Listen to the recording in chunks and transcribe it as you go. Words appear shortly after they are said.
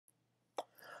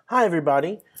Hi,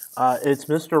 everybody. It's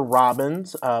Mr.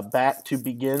 Robbins back to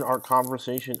begin our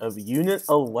conversation of Unit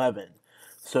 11.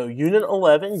 So, Unit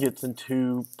 11 gets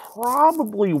into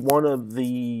probably one of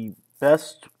the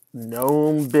best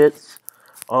known bits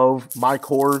of my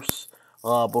course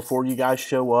before you guys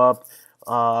show up.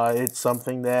 It's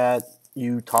something that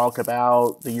you talk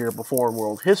about the year before in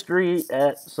world history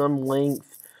at some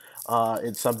length.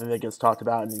 It's something that gets talked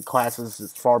about in classes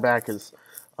as far back as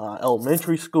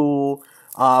elementary school.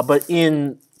 But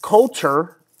in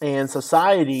culture and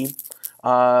society,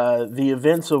 the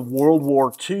events of World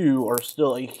War II are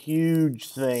still a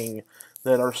huge thing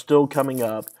that are still coming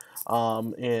up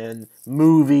in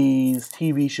movies,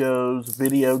 TV shows,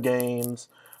 video games.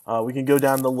 We can go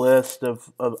down the list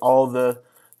of all the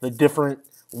different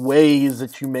ways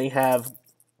that you may have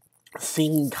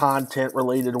seen content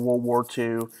related to World War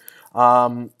II.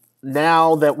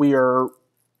 Now that we are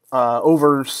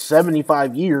over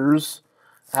 75 years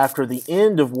after the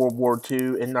end of World War II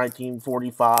in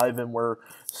 1945, and we're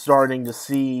starting to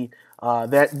see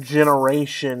that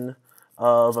generation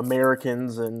of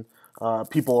Americans and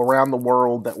people around the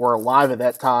world that were alive at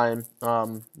that time,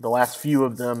 the last few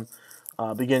of them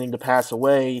beginning to pass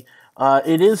away,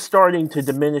 it is starting to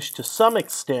diminish to some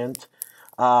extent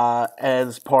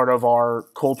as part of our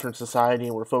culture and society,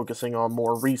 and we're focusing on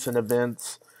more recent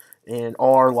events in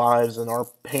our lives and our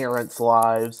parents'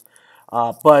 lives.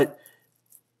 But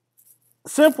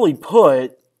simply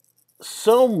put,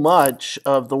 so much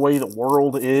of the way the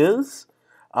world is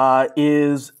a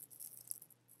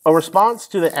response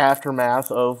to the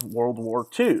aftermath of World War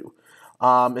II.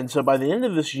 And so by the end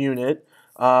of this unit,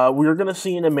 we're going to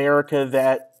see an America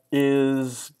that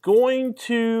is going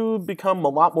to become a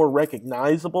lot more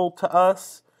recognizable to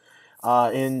us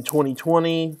in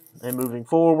 2020 and moving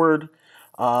forward.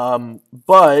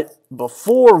 But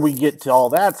before we get to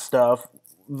all that stuff,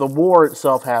 the war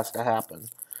itself has to happen.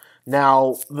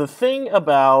 Now, the thing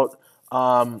about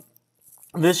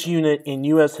this unit in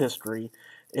U.S. history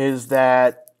is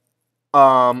that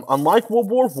unlike World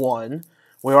War I,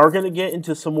 we are going to get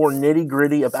into some more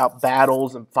nitty-gritty about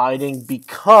battles and fighting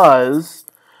because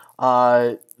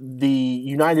the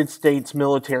United States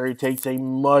military takes a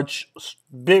much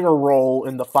bigger role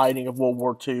in the fighting of World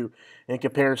War II in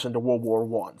comparison to World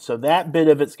War I. So that bit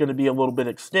of it's going to be a little bit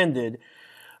extended.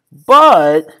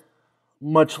 But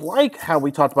much like how we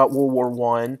talked about World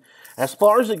War I, as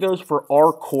far as it goes for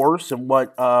our course and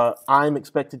what I'm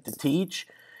expected to teach,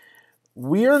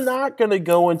 we're not going to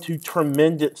go into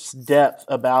tremendous depth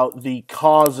about the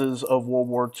causes of World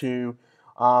War II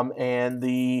and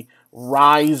the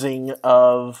rising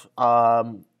of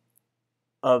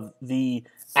the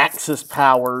Axis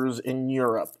powers in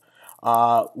Europe.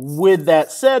 With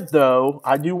that said, though,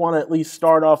 I do want to at least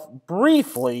start off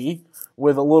briefly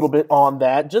with a little bit on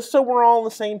that, just so we're all on the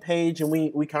same page and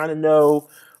we kind of know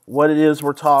what it is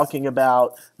we're talking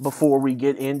about before we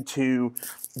get into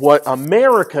what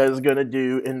America is going to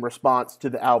do in response to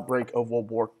the outbreak of World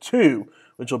War II,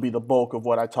 which will be the bulk of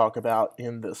what I talk about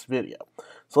in this video.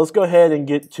 So let's go ahead and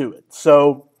get to it.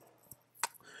 So,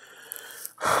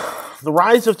 the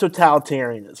rise of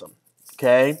totalitarianism,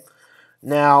 okay?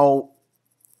 Now,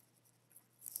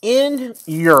 in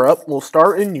Europe, we'll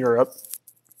start in Europe,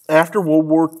 after World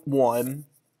War I,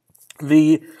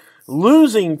 the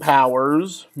losing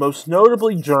powers, most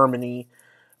notably Germany,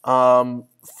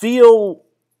 feel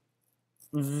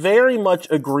very much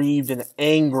aggrieved and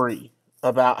angry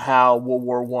about how World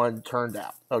War I turned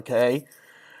out, okay?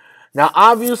 Now,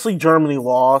 obviously, Germany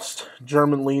lost.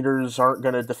 German leaders aren't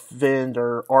going to defend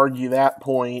or argue that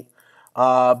point,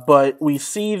 but we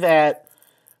see that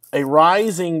a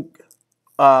rising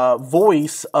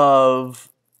voice of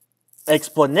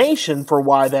explanation for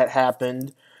why that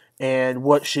happened and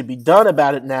what should be done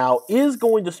about it now is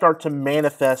going to start to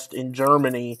manifest in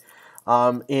Germany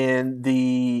in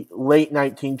the late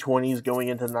 1920s going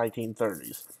into the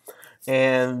 1930s.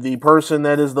 And the person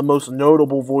that is the most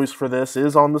notable voice for this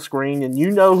is on the screen, and you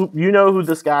know who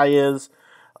this guy is.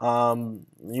 You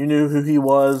knew who he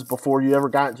was before you ever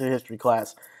got into history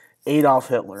class. Adolf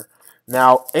Hitler.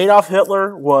 Now, Adolf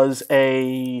Hitler was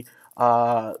a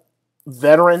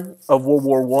veteran of World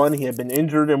War I. He had been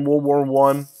injured in World War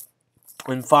I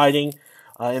in fighting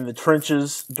in the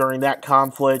trenches during that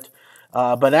conflict.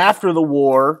 But after the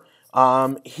war,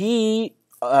 and he's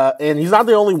not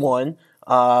the only one,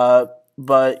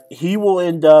 but he will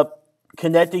end up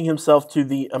connecting himself to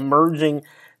the emerging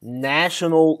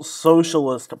National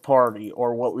Socialist Party,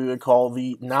 or what we would call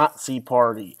the Nazi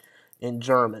Party in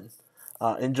Germany.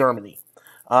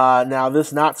 Now,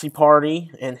 this Nazi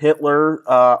Party and Hitler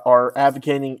are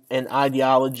advocating an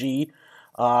ideology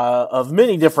of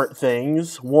many different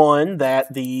things. One,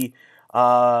 that that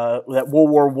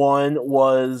World War I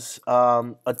was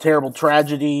a terrible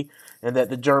tragedy, and that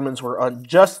the Germans were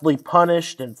unjustly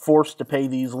punished and forced to pay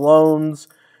these loans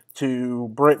to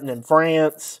Britain and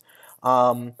France.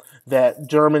 That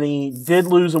Germany did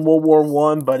lose in World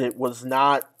War I, but it was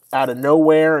not out of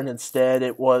nowhere, and instead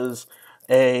it was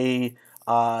a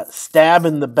stab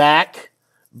in the back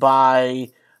by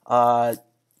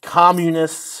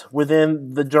communists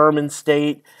within the German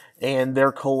state and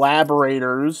their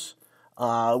collaborators,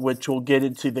 which we'll get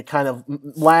into the kind of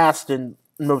last and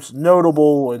most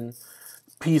notable and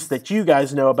piece that you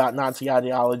guys know about Nazi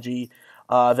ideology,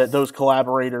 that those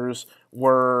collaborators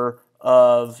were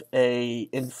of a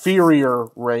inferior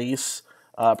race.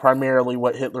 Primarily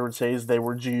what Hitler would say is they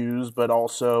were Jews, but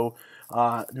also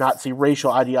Nazi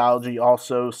racial ideology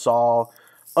also saw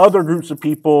other groups of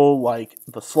people like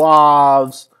the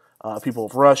Slavs, people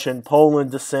of Russian,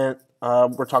 Poland descent,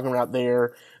 we're talking about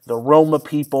there, the Roma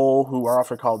people, who are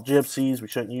often called gypsies, we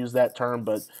shouldn't use that term,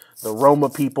 but the Roma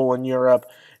people in Europe,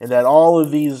 and that all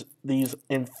of these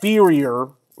inferior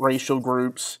racial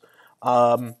groups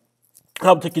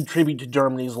helped to contribute to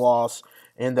Germany's loss,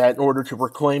 and that in order to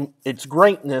reclaim its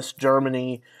greatness,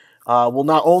 Germany will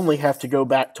not only have to go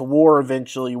back to war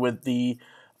eventually with the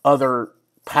other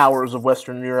powers of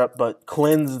Western Europe, but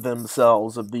cleanse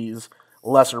themselves of these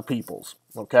lesser peoples,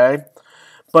 okay?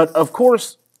 But of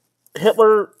course,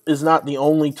 Hitler is not the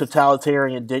only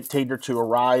totalitarian dictator to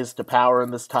arise to power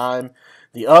in this time.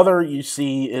 The other you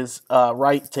see is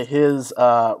right to his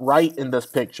right in this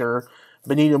picture,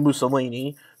 Benito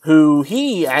Mussolini, who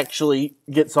he actually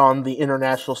gets on the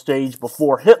international stage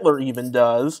before Hitler even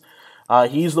does.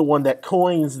 He's the one that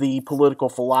coins the political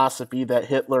philosophy that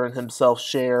Hitler and himself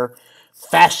share,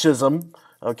 fascism,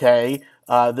 okay?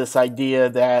 This idea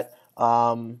that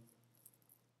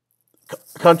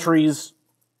countries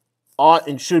ought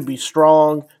and should be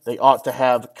strong. They ought to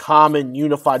have common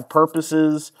unified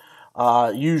purposes,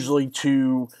 usually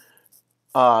to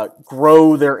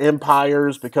grow their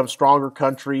empires, become stronger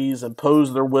countries,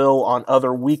 impose their will on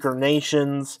other weaker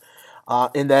nations,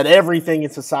 and that everything in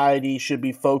society should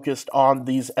be focused on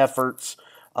these efforts,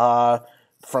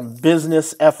 from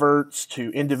business efforts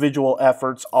to individual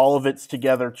efforts, all of it's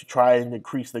together to try and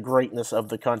increase the greatness of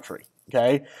the country.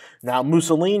 Okay, now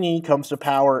Mussolini comes to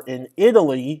power in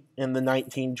Italy in the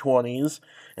 1920s,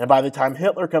 and by the time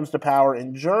Hitler comes to power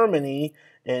in Germany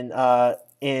in the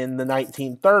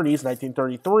 1930s,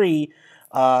 1933,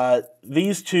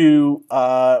 these two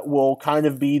will kind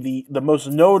of be the most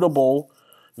notable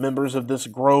members of this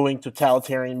growing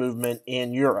totalitarian movement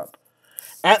in Europe.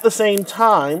 At the same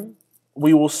time,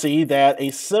 we will see that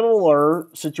a similar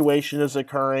situation is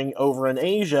occurring over in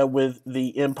Asia with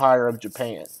the Empire of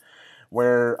Japan,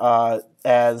 where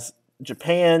as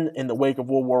Japan in the wake of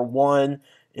World War I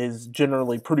is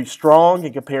generally pretty strong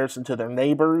in comparison to their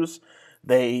neighbors,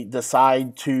 they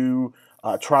decide to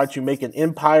try to make an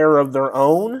empire of their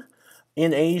own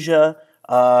in Asia,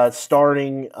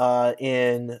 starting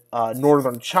in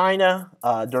northern China.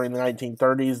 During the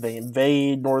 1930s, they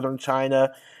invade northern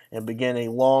China and begin a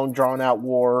long, drawn-out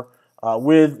war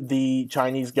with the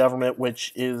Chinese government,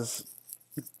 which is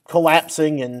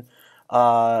collapsing and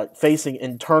facing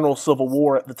internal civil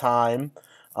war at the time,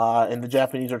 and the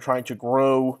Japanese are trying to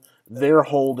grow their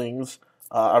holdings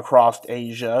across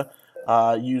Asia,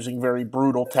 using very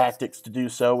brutal tactics to do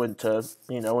so and to,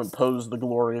 impose the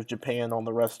glory of Japan on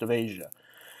the rest of Asia.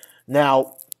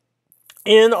 Now,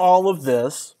 in all of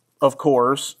this, of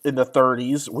course, in the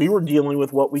 30s, we were dealing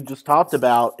with what we just talked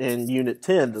about in Unit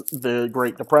 10, the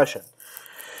Great Depression.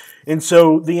 And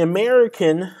so the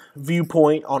American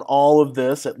viewpoint on all of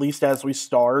this, at least as we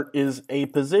start, is a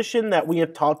position that we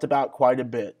have talked about quite a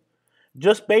bit.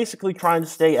 Just basically trying to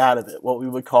stay out of it, what we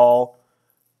would call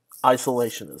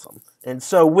isolationism. And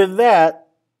so with that,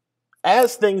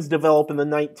 as things develop in the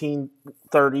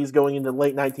 1930s, going into the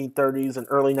late 1930s and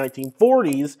early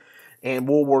 1940s, and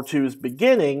World War II is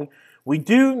beginning, we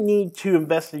do need to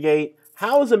investigate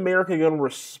how is America going to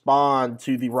respond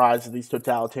to the rise of these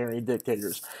totalitarian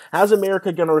dictators? How's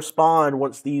America going to respond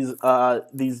once these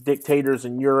dictators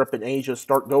in Europe and Asia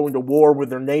start going to war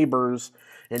with their neighbors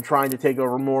and trying to take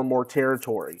over more and more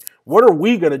territory? What are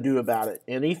we going to do about it?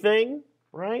 Anything,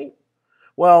 right?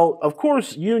 Well, of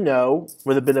course,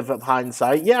 with a bit of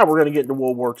hindsight, yeah, we're going to get into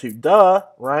World War II. Duh,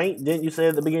 right? Didn't you say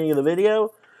at the beginning of the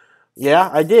video? Yeah,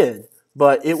 I did.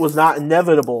 But it was not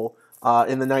inevitable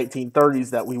in the 1930s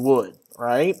that we would,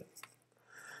 right?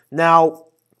 Now,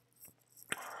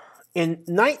 in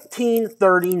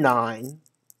 1939,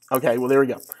 okay, well, there we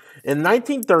go. In the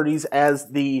 1930s,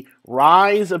 as the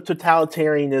rise of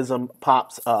totalitarianism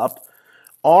pops up,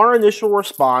 our initial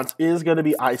response is going to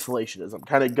be isolationism,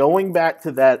 kind of going back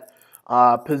to that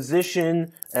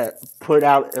position put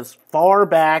out as far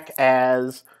back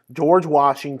as George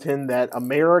Washington that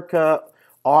America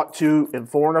ought to, in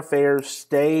foreign affairs,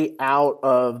 stay out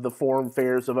of the foreign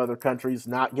affairs of other countries,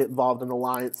 not get involved in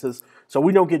alliances, so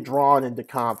we don't get drawn into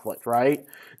conflict, right?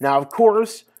 Now, of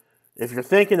course, if you're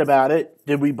thinking about it,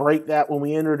 did we break that when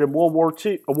we entered in World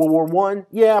War I?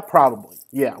 Yeah, probably.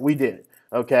 Yeah, we did.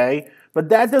 Okay? But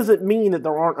that doesn't mean that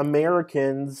there aren't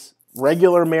Americans,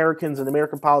 regular Americans and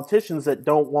American politicians that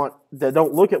don't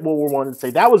look at World War I and say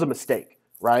that was a mistake,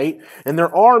 right? And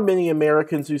there are many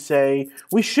Americans who say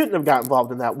we shouldn't have got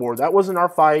involved in that war. That wasn't our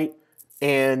fight.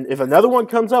 And if another one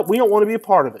comes up, we don't want to be a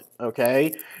part of it,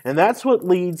 okay? And that's what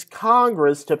leads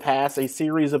Congress to pass a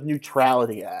series of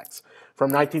Neutrality Acts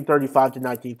from 1935 to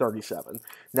 1937.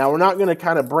 Now, we're not going to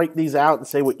kind of break these out and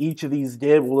say what each of these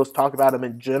did. We'll just talk about them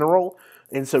in general.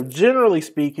 And so, generally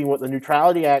speaking, what the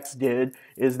Neutrality Acts did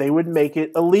is they would make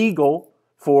it illegal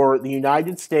for the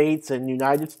United States and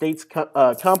United States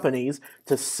companies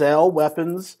to sell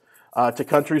weapons to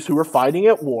countries who are fighting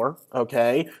at war,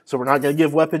 okay? So we're not going to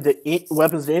give weapons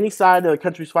to any side of the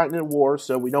countries fighting at war,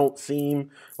 so we don't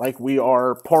seem like we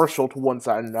are partial to one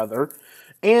side or another.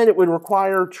 And it would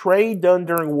require trade done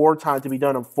during wartime to be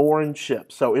done on foreign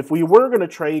ships. So if we were going to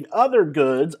trade other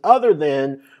goods other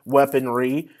than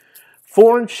weaponry,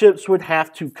 foreign ships would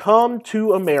have to come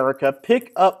to America,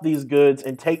 pick up these goods,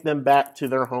 and take them back to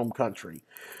their home country.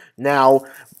 Now,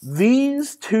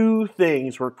 these two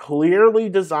things were clearly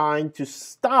designed to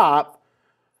stop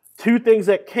two things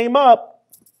that came up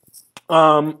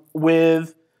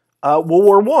with World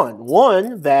War I.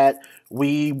 One, that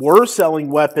we were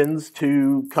selling weapons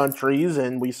to countries,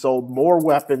 and we sold more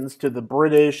weapons to the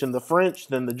British and the French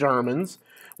than the Germans,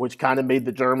 which kind of made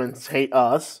the Germans hate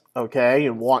us, okay,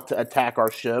 and want to attack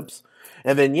our ships.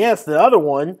 And then, yes, the other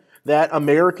one, that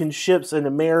American ships and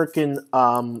American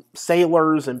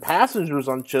sailors and passengers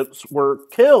on ships were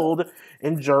killed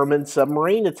in German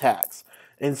submarine attacks.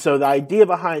 And so the idea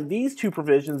behind these two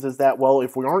provisions is that, well,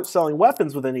 if we aren't selling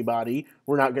weapons with anybody,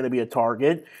 we're not going to be a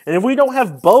target. And if we don't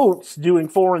have boats doing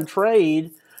foreign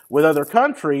trade with other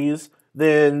countries,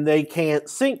 then they can't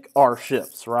sink our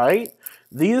ships, right?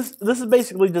 This is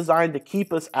basically designed to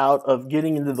keep us out of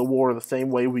getting into the war the same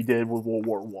way we did with World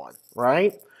War I,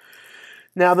 right?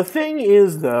 Now, the thing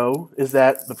is, though, is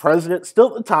that the president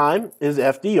still at the time is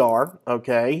FDR,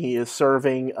 okay? He is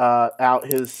serving out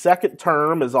his second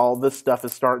term as all this stuff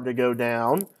is starting to go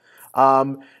down.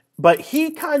 But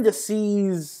he kind of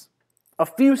sees a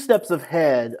few steps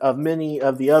ahead of many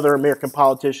of the other American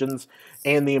politicians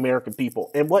and the American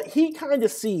people. And what he kind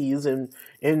of sees, and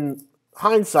in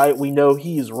hindsight we know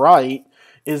he's right,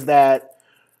 is that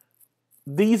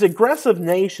these aggressive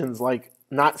nations like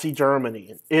Nazi Germany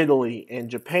and Italy and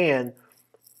Japan,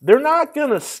 they're not going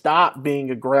to stop being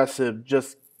aggressive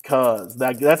just because.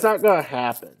 That's not going to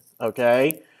happen,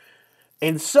 okay?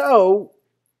 And so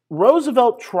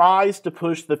Roosevelt tries to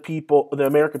push the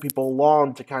American people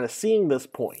along to kind of seeing this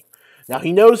point. Now,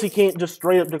 he knows he can't just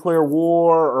straight up declare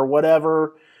war or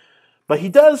whatever, but he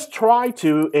does try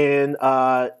to in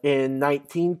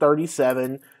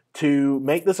 1937 to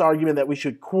make this argument that we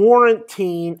should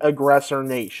quarantine aggressor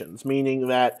nations, meaning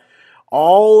that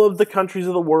all of the countries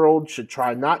of the world should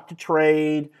try not to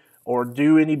trade or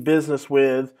do any business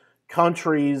with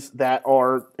countries that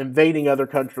are invading other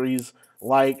countries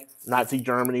like Nazi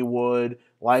Germany would,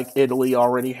 like Italy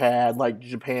already had, like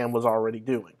Japan was already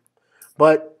doing.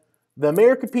 But the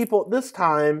American people at this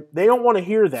time, they don't want to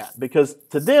hear that, because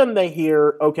to them they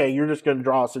hear, okay, you're just going to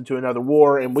draw us into another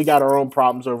war and we got our own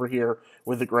problems over here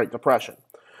with the Great Depression.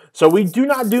 So we do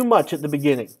not do much at the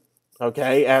beginning,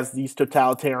 okay, as these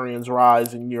totalitarians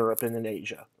rise in Europe and in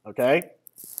Asia, okay?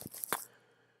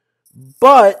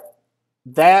 But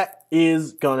that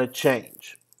is going to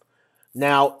change.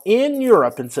 Now, in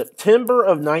Europe in September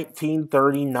of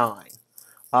 1939,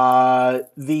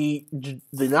 the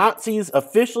Nazis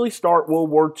officially start World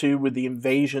War II with the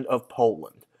invasion of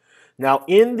Poland. Now,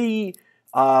 in the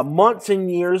months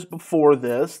and years before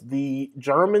this, the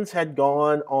Germans had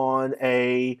gone on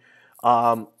a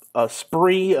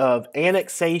spree of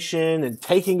annexation and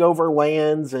taking over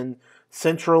lands in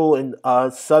Central and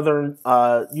Southern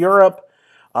Europe,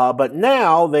 but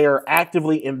now they are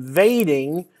actively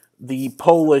invading the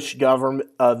Polish government,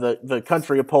 the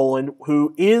country of Poland,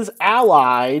 who is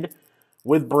allied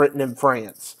with Britain and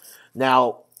France.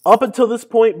 Now, up until this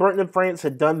point, Britain and France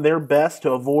had done their best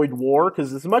to avoid war,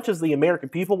 because as much as the American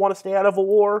people want to stay out of a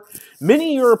war,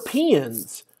 many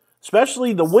Europeans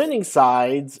especially the winning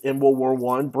sides in World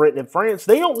War I, Britain and France,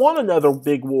 they don't want another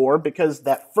big war because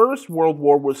that First World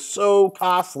War was so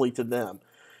costly to them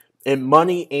in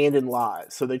money and in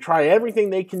lives. So they try everything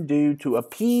they can do to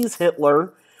appease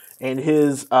Hitler and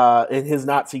his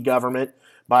Nazi government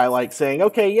by like saying,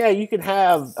 okay, yeah, you can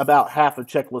have about half of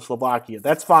Czechoslovakia.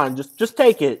 That's fine. Just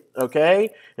take it,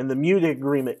 okay? In the Munich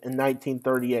Agreement in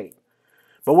 1938.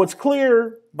 But what's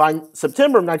clear by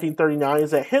September of 1939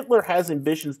 is that Hitler has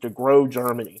ambitions to grow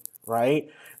Germany,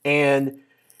 right? And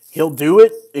he'll do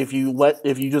it if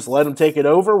you just let him take it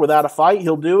over without a fight.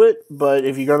 He'll do it, but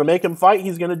if you're going to make him fight,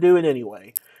 he's going to do it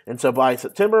anyway. And so by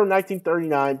September of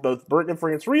 1939, both Britain and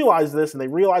France realize this, and they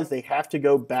realize they have to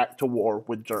go back to war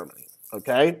with Germany.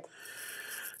 Okay.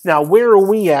 Now, where are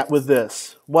we at with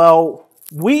this? Well,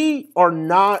 we are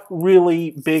not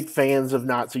really big fans of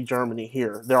Nazi Germany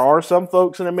here. There are some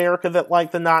folks in America that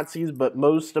like the Nazis, but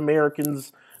most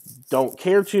Americans don't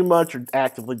care too much or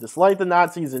actively dislike the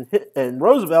Nazis. And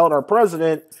Roosevelt, our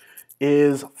president,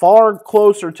 is far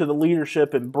closer to the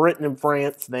leadership in Britain and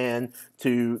France than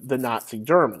to the Nazi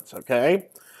Germans, okay?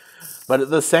 But at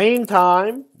the same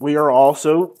time, we are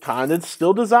also kind of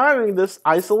still desiring this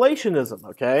isolationism,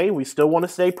 okay? We still want to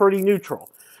stay pretty neutral.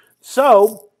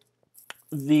 So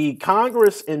the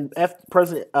Congress and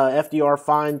President FDR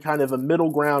find kind of a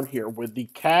middle ground here with the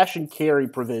cash and carry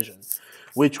provision,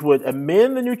 which would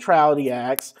amend the Neutrality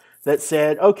Acts that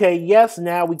said, okay, yes,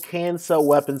 now we can sell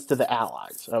weapons to the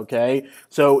Allies, okay?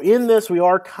 So in this, we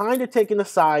are kind of taking a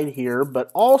side here, but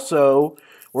also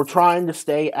we're trying to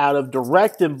stay out of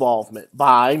direct involvement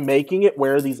by making it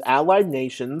where these Allied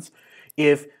nations,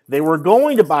 if they were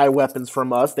going to buy weapons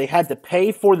from us, they had to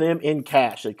pay for them in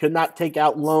cash. They could not take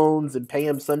out loans and pay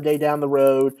them someday down the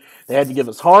road. They had to give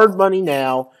us hard money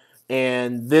now,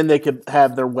 and then they could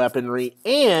have their weaponry,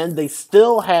 and they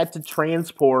still had to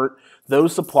transport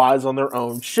those supplies on their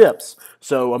own ships.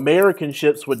 So American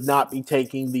ships would not be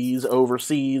taking these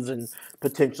overseas and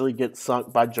potentially get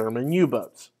sunk by German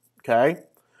U-boats, okay?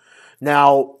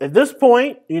 Now, at this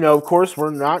point, of course,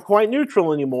 we're not quite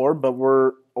neutral anymore, but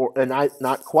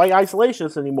not quite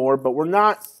isolationist anymore, but we're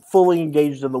not fully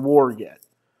engaged in the war yet.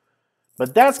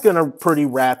 But that's going to pretty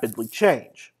rapidly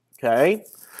change, okay?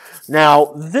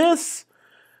 Now, these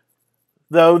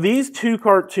two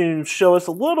cartoons show us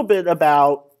a little bit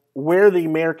about where the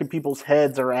American people's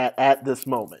heads are at this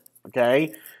moment,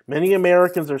 okay? Many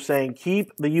Americans are saying,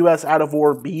 keep the U.S. out of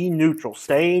war, be neutral,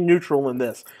 stay neutral in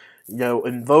this.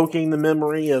 Invoking the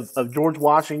memory of George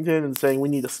Washington and saying we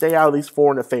need to stay out of these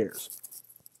foreign affairs.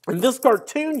 And this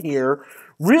cartoon here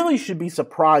really should be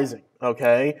surprising,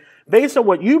 okay? Based on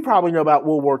what you probably know about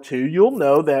World War II, you'll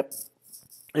know that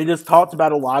it is talked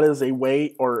about a lot as a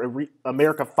way, or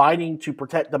America fighting to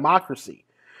protect democracy.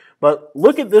 But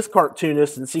look at this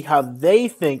cartoonist and see how they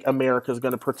think America is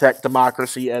going to protect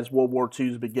democracy as World War II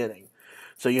is beginning.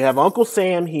 So you have Uncle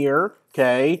Sam here,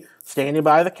 okay, standing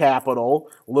by the Capitol,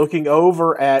 looking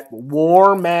over at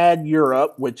war-mad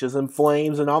Europe, which is in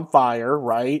flames and on fire,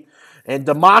 right? And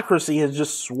democracy has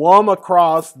just swum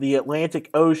across the Atlantic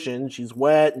Ocean. She's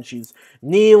wet and she's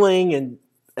kneeling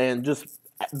and just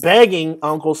begging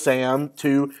Uncle Sam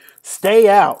to stay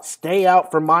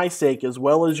out for my sake as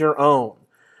well as your own.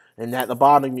 And at the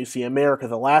bottom you see America,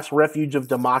 the last refuge of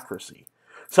democracy.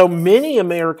 So many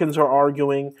Americans are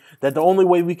arguing that the only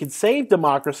way we can save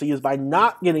democracy is by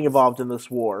not getting involved in this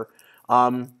war,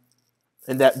 and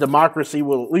that democracy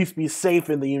will at least be safe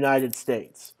in the United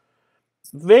States.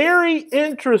 Very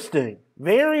interesting.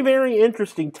 Very, very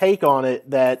interesting take on it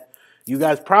that you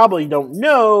guys probably don't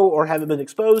know or haven't been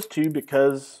exposed to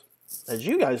because, as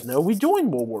you guys know, we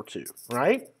joined World War II,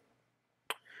 right?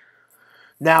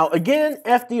 Now, again,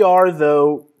 FDR,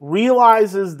 though,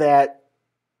 realizes that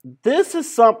this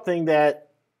is something that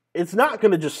it's not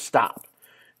going to just stop.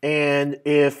 And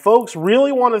if folks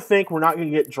really want to think we're not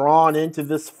going to get drawn into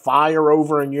this fire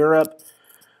over in Europe,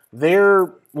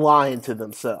 they're lying to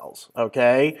themselves,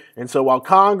 okay? And so while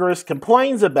Congress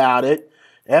complains about it,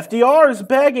 FDR is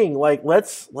begging, like,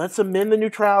 let's amend the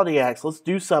Neutrality Acts. Let's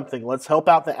do something. Let's help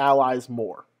out the Allies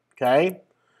more, okay?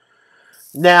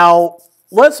 Now,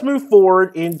 let's move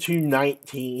forward into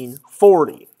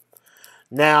 1940.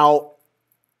 Now,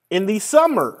 in the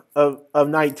summer of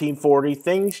 1940,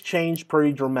 things changed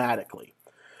pretty dramatically.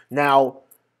 Now,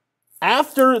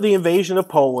 after the invasion of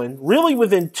Poland, really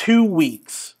within 2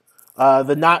 weeks,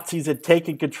 the Nazis had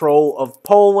taken control of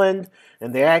Poland,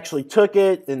 and they actually took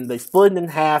it, and they split it in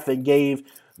half and gave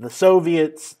the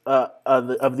Soviets of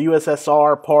the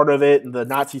USSR part of it, and the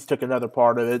Nazis took another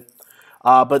part of it.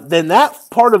 But then that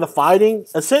part of the fighting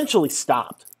essentially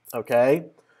stopped, okay?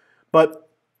 But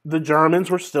the Germans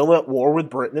were still at war with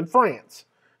Britain and France.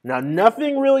 Now,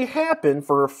 nothing really happened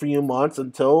for a few months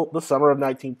until the summer of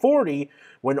 1940,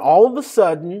 when all of a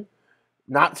sudden,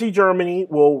 Nazi Germany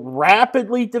will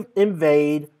rapidly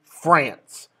invade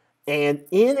France. And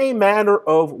in a matter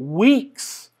of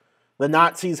weeks, the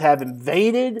Nazis have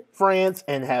invaded France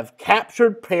and have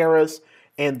captured Paris,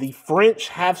 and the French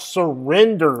have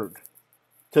surrendered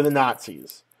to the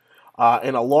Nazis.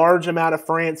 And a large amount of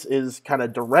France is kind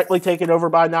of directly taken over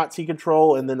by Nazi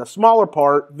control, and then a smaller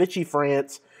part, Vichy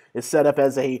France, is set up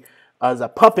as a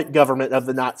puppet government of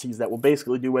the Nazis that will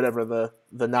basically do whatever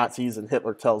the Nazis and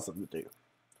Hitler tells them to do.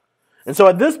 And so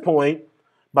at this point,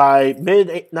 by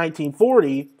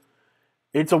mid-1940,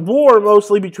 it's a war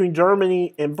mostly between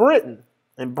Germany and Britain.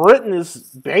 And Britain is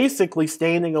basically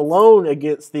standing alone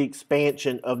against the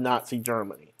expansion of Nazi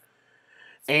Germany.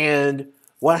 And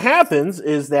what happens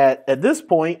is that at this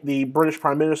point, the British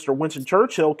Prime Minister Winston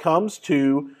Churchill comes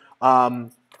to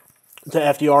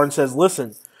FDR and says,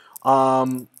 listen,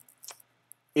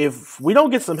 if we don't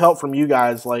get some help from you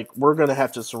guys, like, we're going to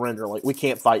have to surrender. Like, we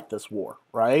can't fight this war,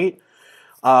 right?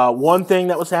 One thing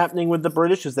that was happening with the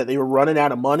British is that they were running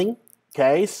out of money.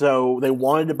 Okay, so they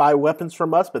wanted to buy weapons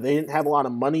from us, but they didn't have a lot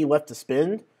of money left to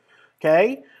spend.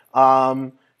 Okay,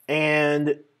 and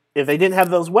if they didn't have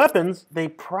those weapons, they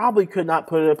probably could not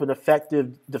put up an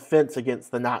effective defense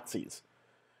against the Nazis.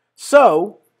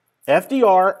 So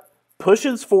FDR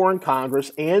pushes for in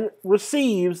Congress and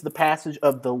receives the passage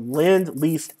of the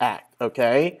Lend-Lease Act.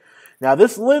 Okay, now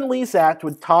this Lend-Lease Act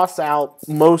would toss out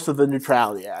most of the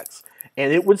Neutrality Acts,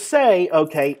 and it would say,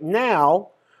 okay, now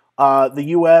the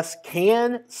U.S.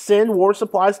 can send war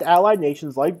supplies to allied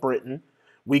nations like Britain.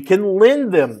 We can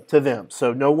lend them to them.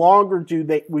 So no longer do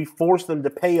we force them to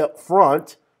pay up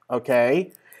front,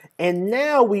 okay? And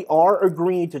now we are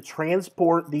agreeing to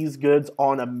transport these goods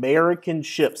on American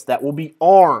ships that will be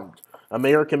armed,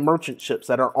 American merchant ships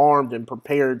that are armed and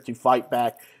prepared to fight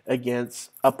back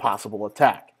against a possible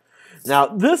attack. Now,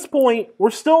 at this point, we're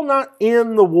still not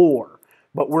in the war,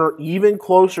 but we're even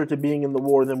closer to being in the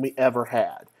war than we ever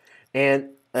had. And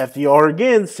FDR,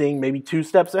 again, seeing maybe 2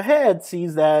 steps ahead,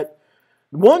 sees that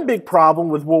one big problem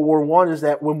with World War I is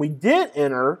that when we did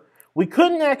enter, we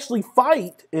couldn't actually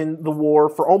fight in the war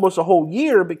for almost a whole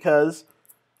year because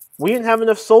we didn't have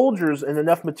enough soldiers and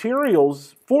enough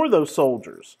materials for those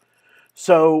soldiers.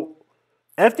 So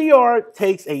FDR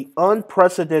takes an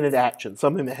unprecedented action,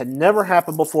 something that had never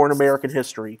happened before in American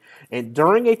history. And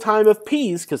during a time of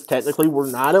peace, because technically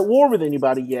we're not at war with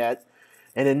anybody yet,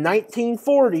 and in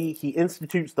 1940, he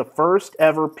institutes the first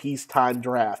ever peacetime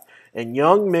draft. And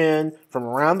young men from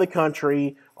around the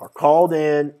country are called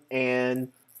in and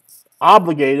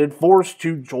obligated, forced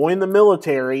to join the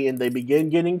military, and they begin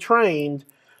getting trained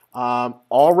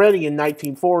already in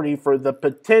 1940 for the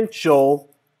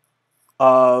potential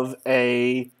of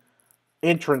a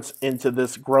entrance into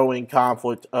this growing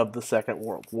conflict of the Second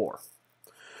World War.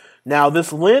 Now,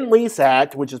 this Lend-Lease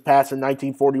Act, which is passed in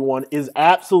 1941, is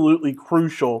absolutely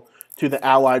crucial to the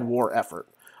Allied war effort.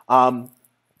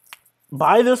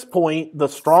 By this point, the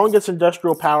strongest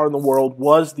industrial power in the world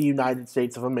was the United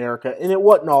States of America, and it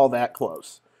wasn't all that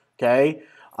close. Okay,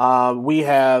 we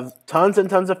have tons and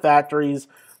tons of factories,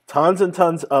 tons and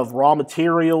tons of raw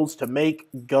materials to make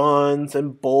guns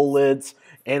and bullets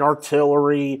and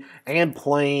artillery and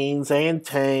planes and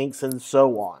tanks and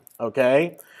so on.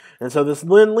 Okay. And so this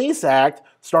Lend-Lease Act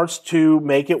starts to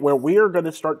make it where we are going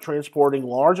to start transporting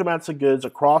large amounts of goods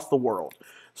across the world.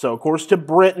 So, of course, to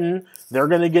Britain, they're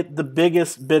going to get the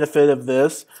biggest benefit of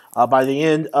this. By the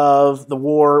end of the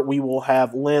war, we will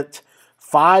have lent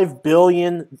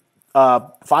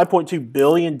 $5.2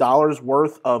 billion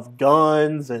worth of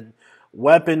guns and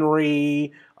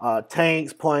weaponry,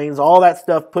 tanks, planes, all that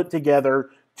stuff put together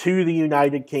to the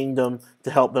United Kingdom to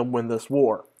help them win this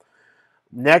war.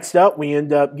 Next up, we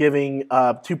end up giving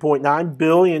 $2.9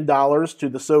 billion to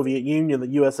the Soviet Union, the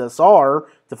USSR,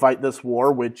 to fight this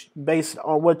war, which, based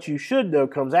on what you should know,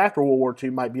 comes after World War II,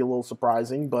 might be a little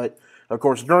surprising. But, of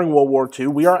course, during World War II,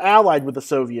 we are allied with the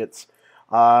Soviets,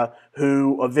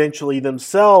 who eventually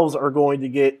themselves are going to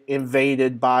get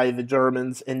invaded by the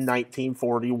Germans in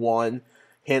 1941.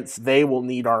 Hence, they will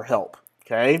need our help.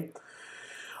 Okay?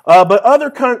 But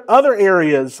other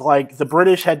areas, like the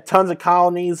British had tons of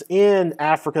colonies in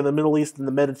Africa, the Middle East, and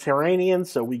the Mediterranean,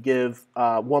 so we give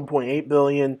 $1.8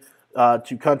 billion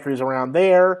to countries around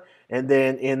there. And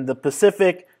then in the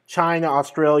Pacific, China,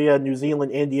 Australia, New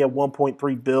Zealand, India,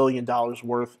 $1.3 billion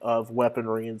worth of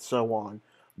weaponry and so on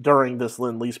during this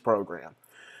Lend-Lease program.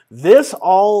 This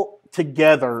all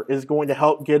together is going to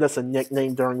help get us a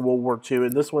nickname during World War II,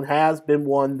 and this one has been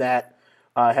one that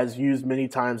has used many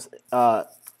times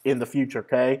in the future,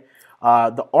 okay?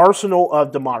 The arsenal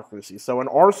of democracy. So an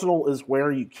arsenal is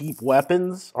where you keep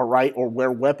weapons, all right, or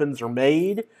where weapons are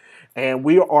made. And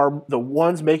we are the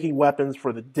ones making weapons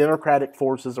for the democratic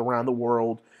forces around the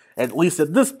world, at least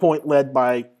at this point led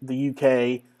by the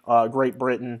UK, Great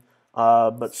Britain,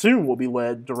 but soon will be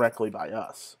led directly by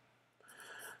us.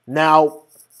 Now,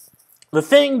 the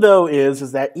thing, though,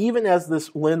 is that even as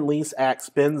this Lend-Lease Act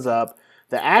spins up,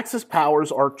 the Axis powers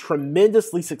are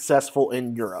tremendously successful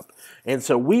in Europe. And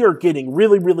so we are getting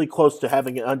really, really close to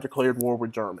having an undeclared war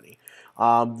with Germany.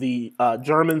 The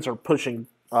Germans are pushing,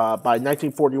 by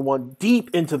 1941, deep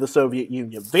into the Soviet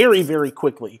Union, very, very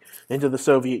quickly into the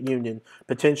Soviet Union,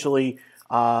 potentially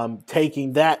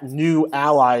taking that new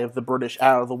ally of the British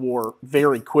out of the war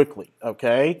very quickly,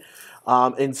 okay?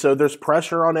 And so there's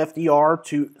pressure on FDR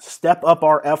to step up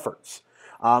our efforts.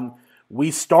 We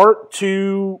start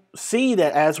to see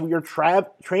that as we are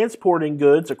transporting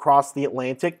goods across the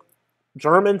Atlantic,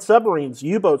 German submarines,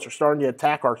 U-boats are starting to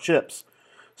attack our ships.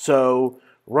 So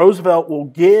Roosevelt will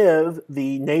give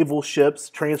the naval ships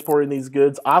transporting these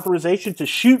goods authorization to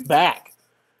shoot back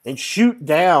and shoot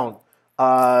down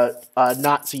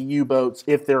Nazi U-boats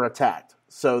if they're attacked.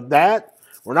 So that,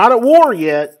 we're not at war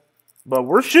yet, but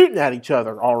we're shooting at each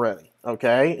other already,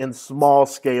 okay, in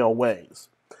small-scale ways.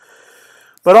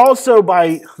 But also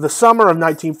by the summer of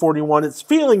 1941, it's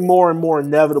feeling more and more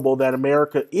inevitable that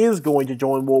America is going to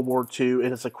join World War II,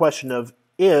 and it's a question of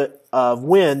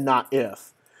when, not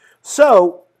if.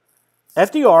 So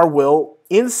FDR will,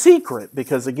 in secret,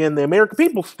 because again, the American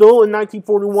people still in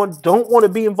 1941 don't want to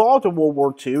be involved in World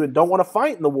War II and don't want to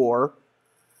fight in the war,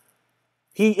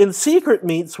 he in secret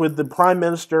meets with the Prime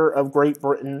Minister of Great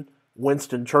Britain,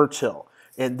 Winston Churchill,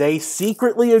 and they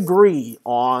secretly agree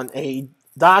on a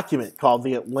document called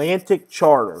the Atlantic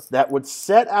Charter that would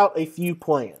set out a few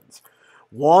plans.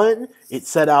 One, it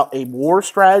set out a war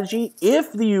strategy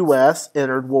if the U.S.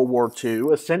 entered World War II.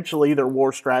 Essentially, their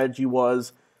war strategy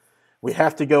was, we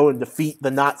have to go and defeat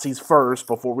the Nazis first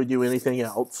before we do anything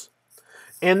else.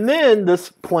 And then this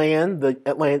plan, the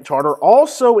Atlantic Charter,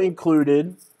 also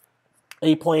included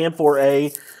a plan for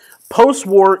a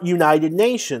post-war United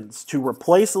Nations to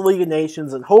replace the League of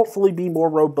Nations and hopefully be more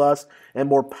robust and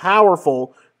more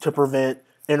powerful to prevent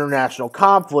international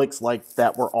conflicts like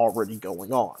that were already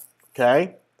going on.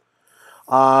 Okay?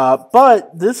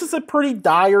 But this is a pretty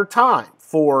dire time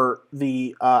for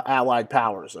the Allied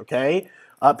powers. Okay?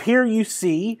 Up here you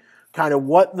see kind of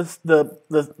what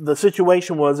the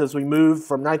situation was as we moved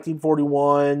from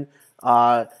 1941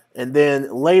 and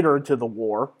then later into the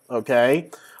war. Okay?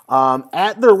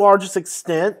 At their largest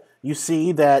extent, you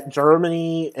see that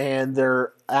Germany and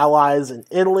their allies in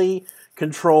Italy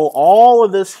control all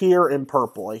of this here in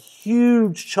purple, a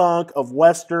huge chunk of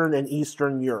Western and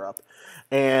Eastern Europe.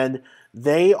 And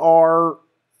they are,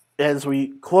 as we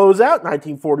close out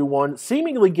 1941,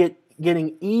 seemingly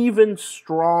getting even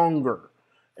stronger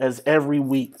as every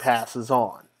week passes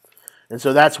on. And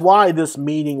so that's why this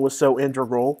meeting was so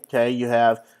integral. Okay, you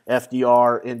have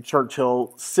FDR and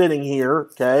Churchill sitting here.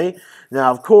 Okay,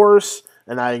 now of course,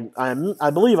 and I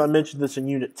believe I mentioned this in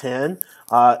Unit 10.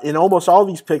 In almost all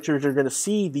these pictures, you're going to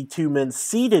see the two men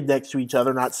seated next to each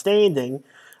other, not standing.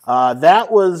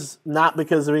 That was not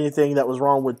because of anything that was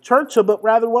wrong with Churchill, but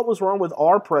rather what was wrong with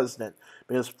our president.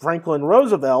 Because Franklin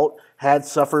Roosevelt had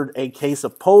suffered a case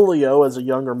of polio as a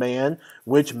younger man,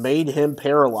 which made him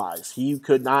paralyzed. He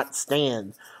could not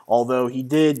stand, although he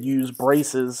did use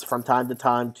braces from time to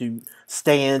time to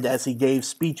stand as he gave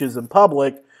speeches in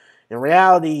public. In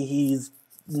reality, he's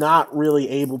not really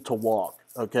able to walk,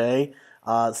 okay?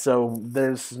 So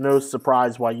there's no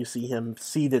surprise why you see him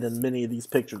seated in many of these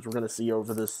pictures we're going to see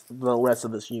over the rest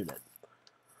of this unit.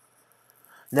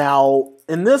 Now,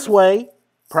 in this way,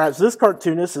 perhaps this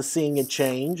cartoonist is seeing a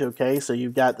change, okay? So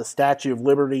you've got the Statue of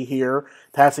Liberty here,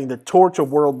 passing the torch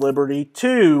of world liberty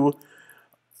to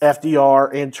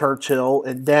FDR and Churchill.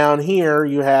 And down here,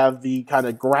 you have the kind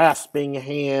of grasping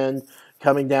hand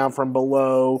coming down from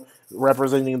below,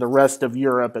 representing the rest of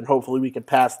Europe. And hopefully we can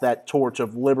pass that torch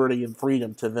of liberty and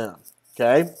freedom to them,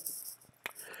 okay?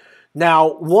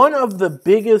 Now, one of the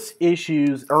biggest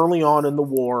issues early on in the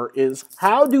war is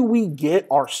how do we get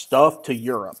our stuff to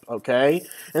Europe, okay?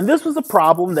 And this was a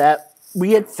problem that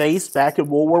we had faced back in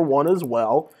World War I as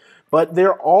well, but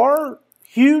there are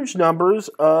huge numbers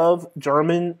of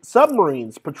German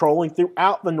submarines patrolling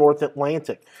throughout the North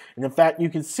Atlantic. And in fact, you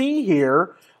can see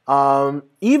here,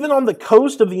 even on the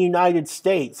coast of the United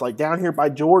States, like down here by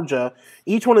Georgia,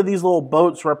 each one of these little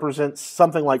boats represents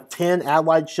something like 10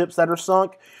 Allied ships that are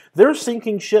sunk. They're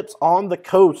sinking ships on the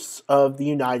coasts of the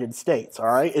United States, all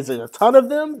right? Is it a ton of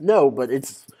them? No, but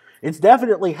it's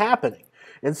definitely happening.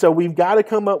 And so we've got to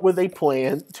come up with a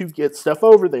plan to get stuff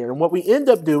over there. And what we end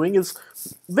up doing is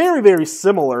very, very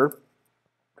similar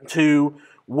to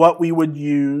what we would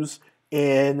use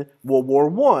in World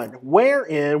War I,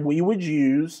 wherein we would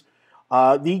use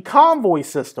the convoy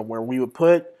system, where we would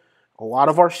put a lot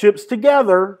of our ships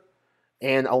together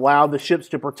and allow the ships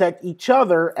to protect each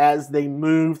other as they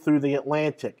move through the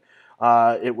Atlantic.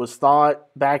 It was thought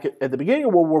back at the beginning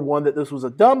of World War I that this was a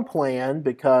dumb plan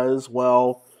because,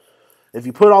 well, if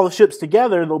you put all the ships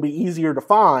together, they'll be easier to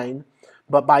find.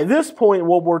 But by this point in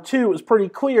World War II, it was pretty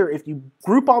clear if you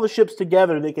group all the ships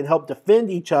together, they can help defend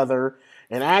each other.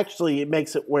 And actually, it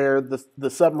makes it where the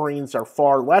submarines are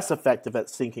far less effective at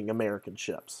sinking American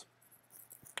ships.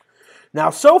 Now,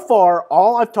 so far,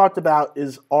 all I've talked about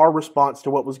is our response to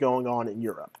what was going on in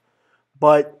Europe.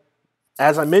 But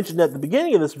as I mentioned at the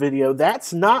beginning of this video,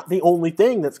 that's not the only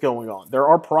thing that's going on. There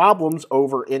are problems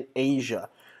over in Asia.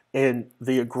 And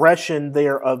the aggression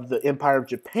there of the Empire of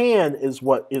Japan is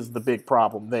what is the big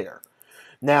problem there.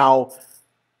 Now,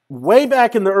 way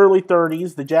back in the early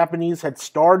 30s, the Japanese had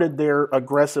started their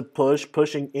aggressive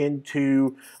pushing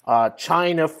into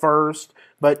China first,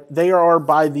 but they are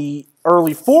by the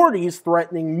early 40s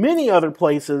threatening many other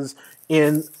places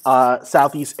in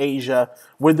Southeast Asia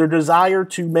with their desire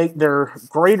to make their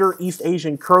Greater East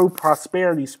Asian Crow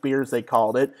Prosperity Spears, they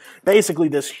called it, basically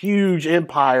this huge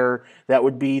empire that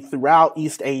would be throughout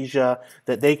East Asia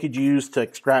that they could use to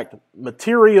extract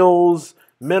materials,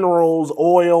 minerals,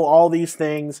 oil, all these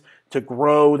things to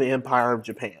grow the Empire of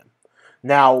Japan.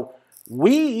 Now,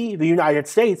 we, the United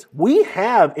States, we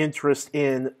have interest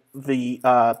in the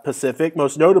Pacific,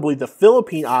 most notably the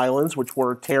Philippine Islands, which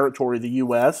were territory of the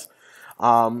U.S.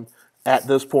 At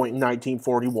this point in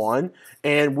 1941.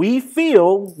 And we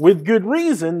feel, with good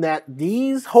reason, that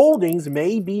these holdings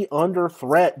may be under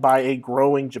threat by a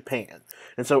growing Japan.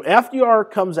 And so FDR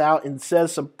comes out and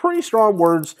says some pretty strong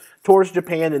words towards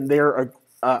Japan and their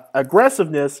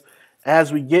aggressiveness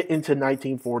as we get into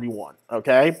 1941,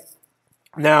 okay?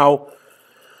 Now,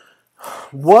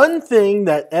 one thing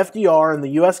that FDR and the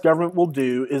U.S. government will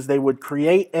do is they would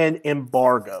create an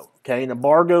embargo, okay? An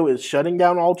embargo is shutting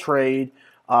down all trade,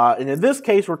 and in this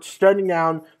case, we're shutting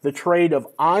down the trade of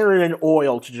iron and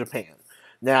oil to Japan.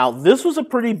 Now, this was a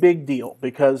pretty big deal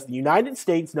because the United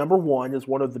States, number one, is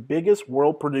one of the biggest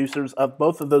world producers of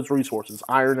both of those resources,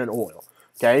 iron and oil.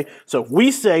 Okay, so if we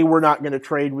say we're not going to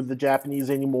trade with the Japanese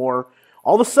anymore,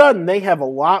 all of a sudden they have a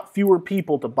lot fewer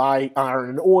people to buy iron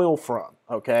and oil from.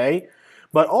 Okay,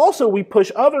 but also we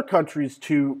push other countries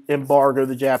to embargo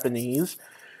the Japanese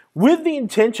with the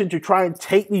intention to try and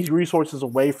take these resources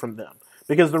away from them.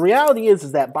 Because the reality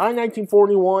is that by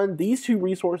 1941, these two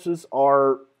resources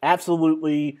are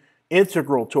absolutely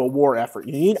integral to a war effort.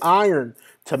 You need iron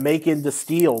to make into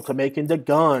steel, to make into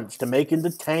guns, to make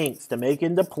into tanks, to make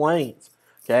into planes.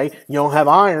 Okay? You don't have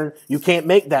iron, you can't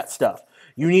make that stuff.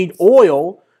 You need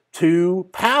oil to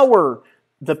power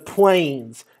the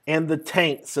planes and the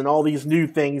tanks and all these new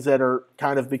things that are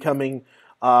kind of becoming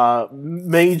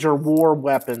major war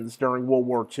weapons during World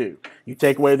War II. You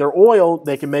take away their oil,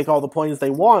 they can make all the planes they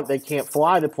want. They can't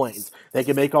fly the planes. They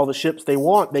can make all the ships they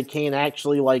want. They can't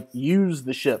actually use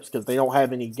the ships because they don't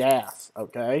have any gas.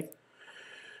 Okay.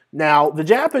 Now the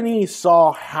Japanese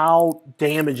saw how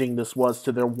damaging this was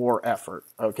to their war effort.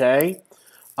 Okay.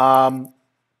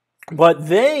 But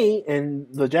they, and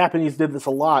the Japanese did this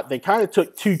a lot, they kind of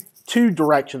took two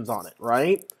directions on it,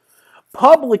 right?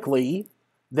 Publicly,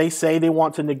 they say they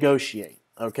want to negotiate,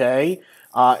 okay?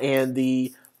 And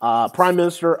the Prime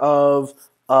Minister of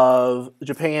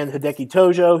Japan, Hideki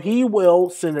Tojo, he will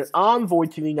send an envoy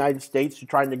to the United States to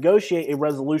try and negotiate a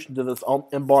resolution to this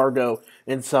embargo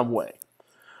in some way.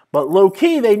 But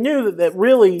low-key, they knew that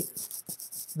really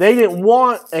they didn't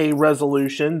want a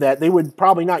resolution, that they would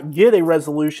probably not get a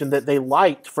resolution that they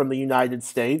liked from the United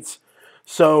States.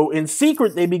 So in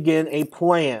secret, they began a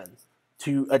plan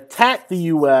to attack the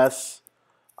U.S.,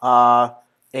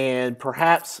 and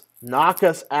perhaps knock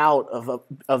us out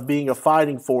of being a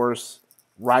fighting force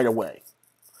right away.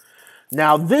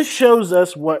 Now, this shows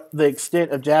us what the extent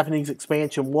of Japanese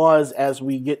expansion was as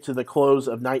we get to the close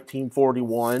of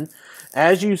 1941.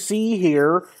 As you see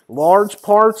here, large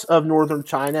parts of northern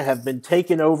China have been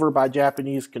taken over by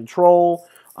Japanese control.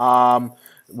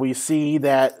 We see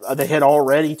that they had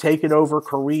already taken over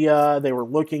Korea. They were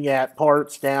looking at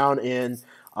parts down in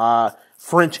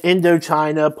French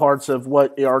Indochina, parts of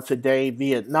what are today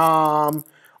Vietnam,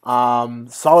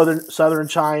 southern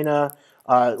China,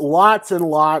 lots and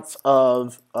lots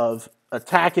of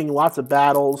attacking, lots of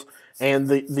battles, and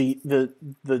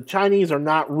the Chinese are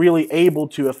not really able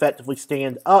to effectively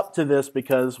stand up to this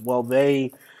because, well,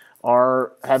 they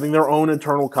are having their own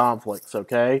internal conflicts,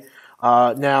 okay?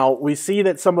 Now, we see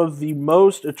that some of the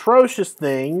most atrocious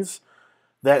things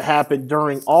that happened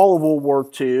during all of World War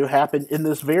II happened in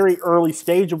this very early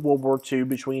stage of World War II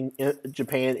between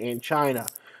Japan and China.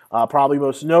 Probably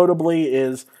most notably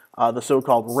is the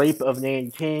so-called Rape of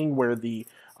Nanking, where the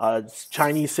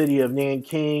Chinese city of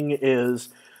Nanking is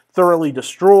thoroughly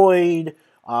destroyed.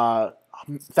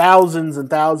 Thousands and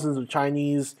thousands of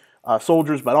Chinese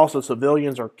soldiers, but also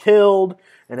civilians, are killed.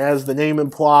 And as the name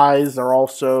implies, they're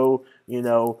also,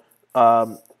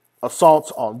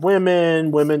 assaults on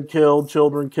women killed,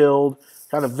 children killed.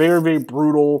 Kind of very, very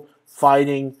brutal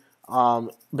fighting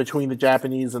between the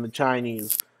Japanese and the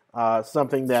Chinese.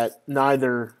 Something that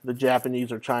neither the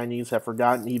Japanese or Chinese have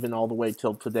forgotten, even all the way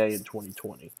till today in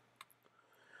 2020.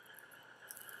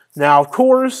 Now, of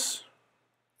course,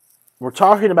 we're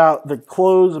talking about the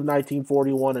close of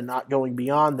 1941 and not going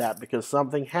beyond that, because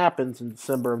something happens in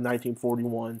December of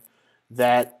 1941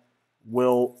 that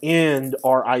will end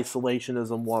our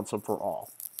isolationism once and for all.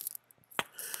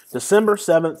 December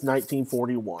 7th,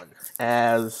 1941,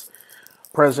 as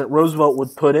President Roosevelt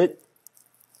would put it,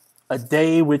 a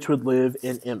day which would live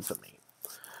in infamy.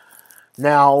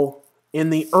 Now, in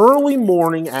the early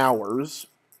morning hours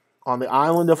on the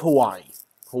island of Hawaii,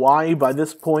 Hawaii by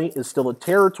this point is still a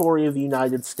territory of the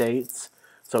United States,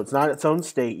 so it's not its own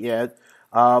state yet,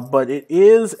 but it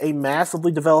is a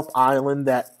massively developed island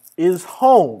that is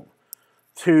home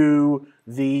to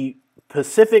the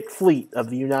Pacific Fleet of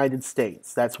the United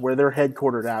States. That's where they're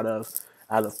headquartered out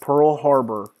of Pearl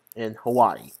Harbor in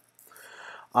Hawaii.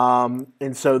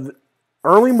 And so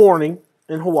early morning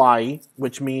in Hawaii,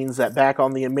 which means that back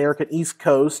on the American East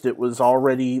Coast, it was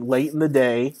already late in the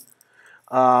day.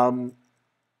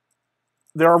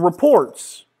 There are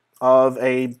reports of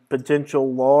a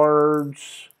potential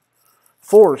large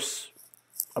force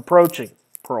approaching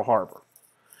Pearl Harbor.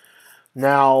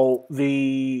 Now,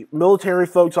 the military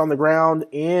folks on the ground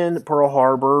in Pearl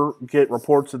Harbor get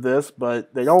reports of this,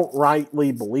 but they don't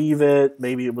rightly believe it.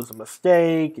 Maybe it was a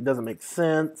mistake. It doesn't make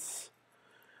sense.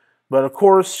 But of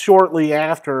course, shortly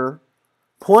after,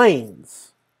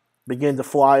 planes begin to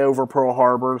fly over Pearl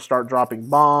Harbor, start dropping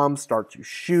bombs, start to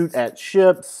shoot at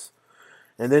ships.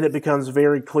 And then it becomes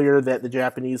very clear that the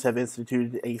Japanese have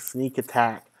instituted a sneak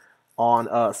attack on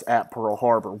us at Pearl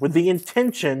Harbor with the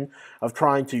intention of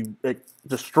trying to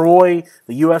destroy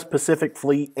the U.S. Pacific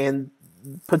Fleet and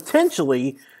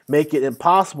potentially make it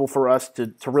impossible for us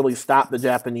to really stop the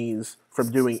Japanese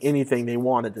from doing anything they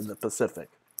wanted in the Pacific.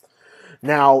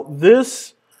 Now,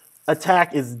 this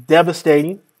attack is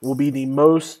devastating, will be the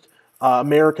most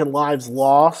American lives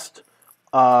lost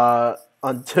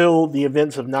until the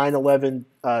events of 9/11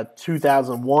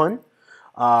 2001,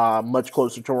 much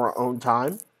closer to our own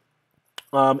time.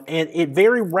 And it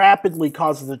very rapidly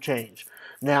causes a change.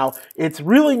 Now, it's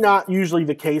really not usually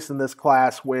the case in this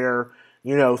class where,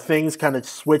 things kind of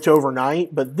switch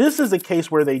overnight, but this is a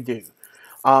case where they do.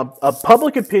 A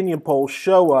public opinion poll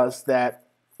show us that,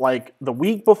 like, the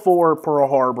week before Pearl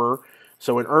Harbor,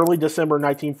 so in early December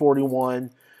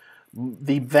 1941,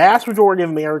 the vast majority of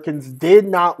Americans did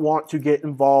not want to get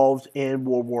involved in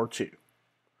World War II.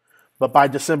 But by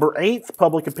December 8th,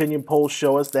 public opinion polls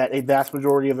show us that a vast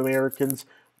majority of Americans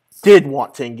did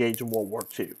want to engage in World War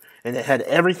II. And it had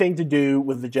everything to do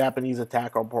with the Japanese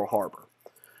attack on Pearl Harbor.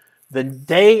 The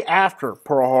day after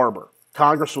Pearl Harbor,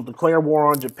 Congress will declare war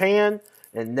on Japan,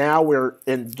 and now we're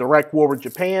in direct war with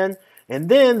Japan. And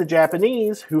then the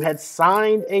Japanese, who had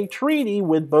signed a treaty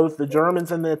with both the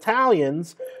Germans and the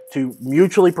Italians to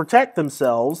mutually protect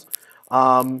themselves,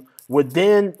 would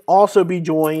then also be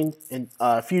joined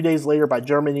a few days later by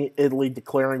Germany and Italy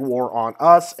declaring war on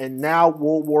us. And now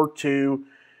World War II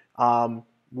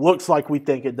looks like we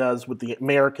think it does, with the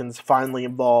Americans finally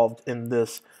involved in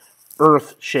this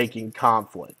earth-shaking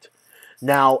conflict.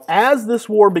 Now, as this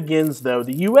war begins, though,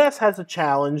 the U.S. has a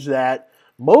challenge that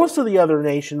most of the other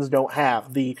nations don't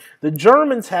have. The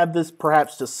Germans have this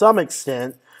perhaps to some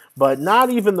extent, but not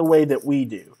even the way that we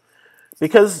do.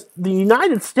 Because the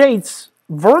United States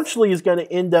virtually is going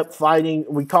to end up fighting,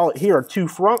 we call it here a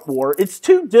two-front war. It's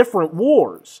two different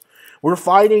wars. We're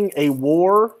fighting a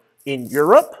war in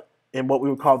Europe, in what we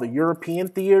would call the European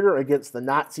theater, against the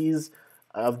Nazis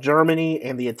of Germany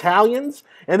and the Italians.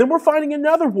 And then we're fighting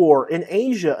another war in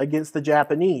Asia against the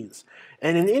Japanese.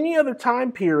 And in any other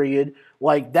time period,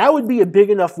 like, that would be a big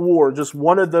enough war, just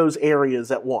one of those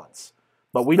areas at once.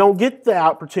 But we don't get the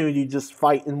opportunity to just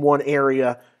fight in one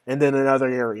area and then another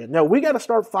area. No, we got to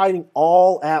start fighting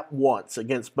all at once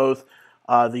against both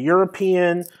the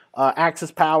European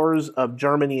Axis powers of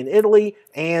Germany and Italy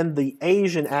and the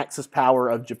Asian Axis power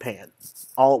of Japan,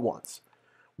 all at once.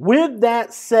 With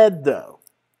that said, though,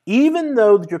 even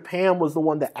though Japan was the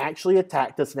one that actually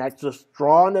attacked us and actually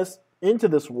drawn us into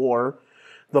this war,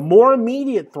 the more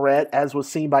immediate threat, as was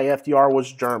seen by FDR,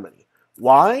 was Germany.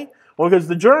 Why? Well, because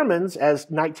the Germans, as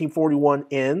 1941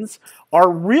 ends, are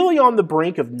really on the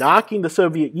brink of knocking the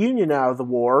Soviet Union out of the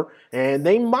war, and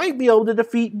they might be able to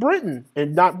defeat Britain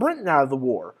and knock Britain out of the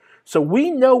war. So we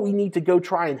know we need to go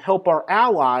try and help our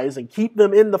allies and keep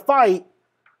them in the fight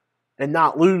and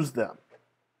not lose them.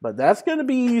 But that's going to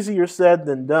be easier said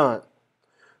than done.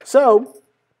 So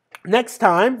next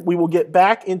time, we will get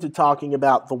back into talking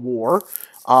about the war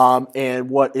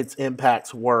and what its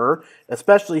impacts were,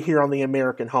 especially here on the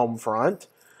American home front.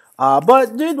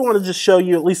 But did want to just show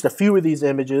you at least a few of these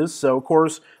images. So, of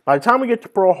course, by the time we get to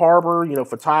Pearl Harbor,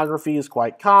 photography is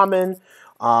quite common.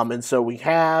 And so we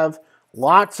have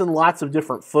lots and lots of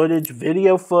different footage,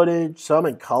 video footage, some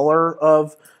in color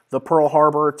of the Pearl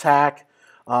Harbor attack.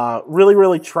 Really,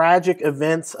 really tragic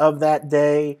events of that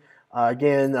day.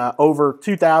 Again, over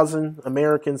 2,000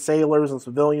 American sailors and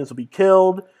civilians will be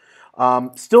killed.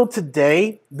 Still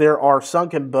today, there are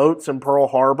sunken boats in Pearl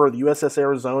Harbor. The USS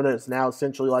Arizona is now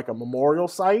essentially like a memorial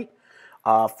site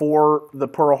for the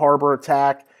Pearl Harbor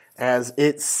attack as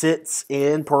it sits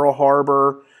in Pearl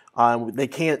Harbor. They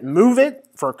can't move it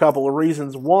for a couple of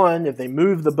reasons. One, if they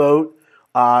move the boat,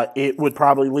 it would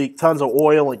probably leak tons of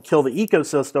oil and kill the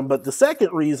ecosystem. But the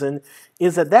second reason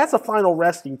is that that's a final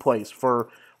resting place for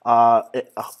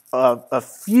a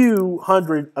few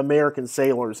hundred American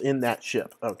sailors in that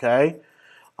ship, okay?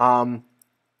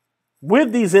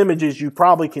 With these images, you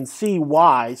probably can see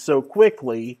why so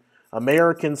quickly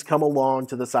Americans come along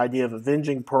to this idea of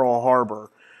avenging Pearl Harbor.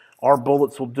 Our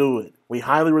bullets will do it. We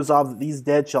highly resolve that these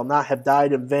dead shall not have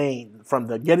died in vain. From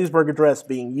the Gettysburg Address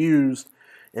being used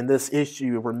in this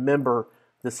issue, remember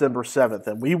December 7th,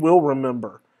 and we will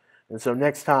remember. And so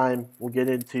next time, we'll get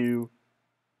into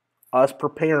us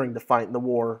preparing to fight in the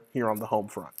war here on the home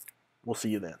front. We'll see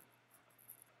you then.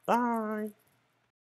 Bye.